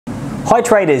Hi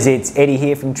traders, it's Eddie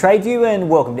here from TradeView and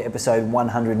welcome to episode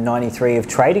 193 of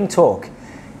Trading Talk.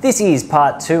 This is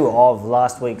part 2 of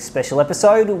last week's special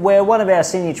episode where one of our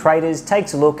senior traders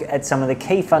takes a look at some of the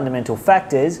key fundamental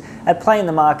factors at play in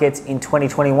the markets in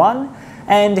 2021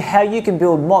 and how you can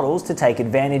build models to take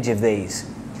advantage of these.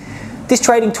 This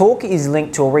Trading Talk is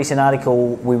linked to a recent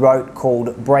article we wrote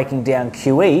called Breaking Down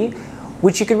QE,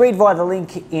 which you can read via the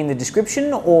link in the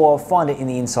description or find it in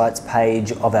the Insights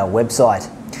page of our website.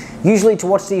 Usually to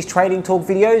watch these Trading Talk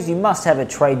videos, you must have a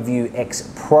TradeView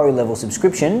X Pro level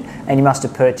subscription and you must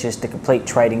have purchased the complete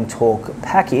Trading Talk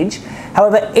package.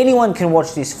 However, anyone can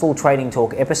watch this full Trading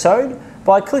Talk episode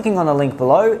by clicking on the link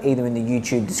below, either in the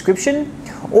YouTube description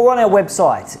or on our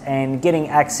website, and getting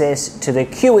access to the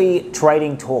QE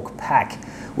Trading Talk pack,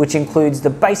 which includes the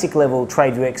basic level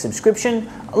TradeView X subscription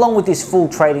along with this full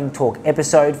Trading Talk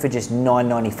episode for just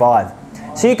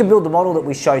 $9.95. So you can build the model that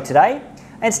we show today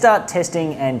and start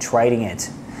testing and trading it.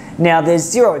 Now, there's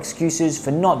zero excuses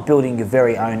for not building your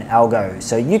very own algo,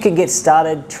 so you can get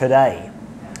started today.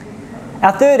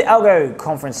 Our third Algo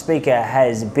conference speaker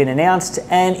has been announced,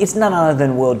 and it's none other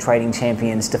than world trading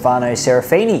champion Stefano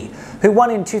Serafini, who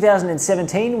won in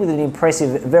 2017 with an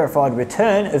impressive verified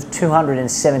return of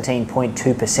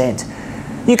 217.2%.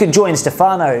 You can join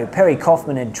Stefano, Perry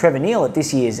Kaufman and Trevor Neil at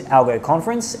this year's Algo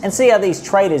conference and see how these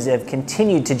traders have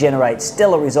continued to generate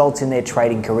stellar results in their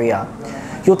trading career.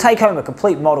 You'll take home a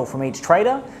complete model from each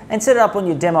trader and set it up on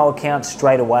your demo account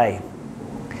straight away.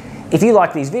 If you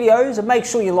like these videos, make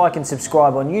sure you like and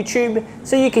subscribe on YouTube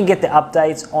so you can get the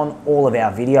updates on all of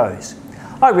our videos.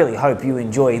 I really hope you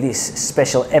enjoy this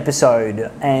special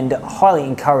episode and highly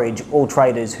encourage all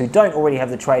traders who don't already have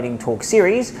the Trading Talk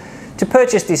series to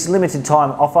purchase this limited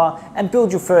time offer and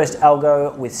build your first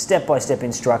algo with step-by-step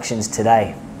instructions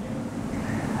today.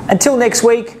 Until next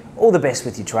week, all the best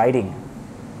with your trading.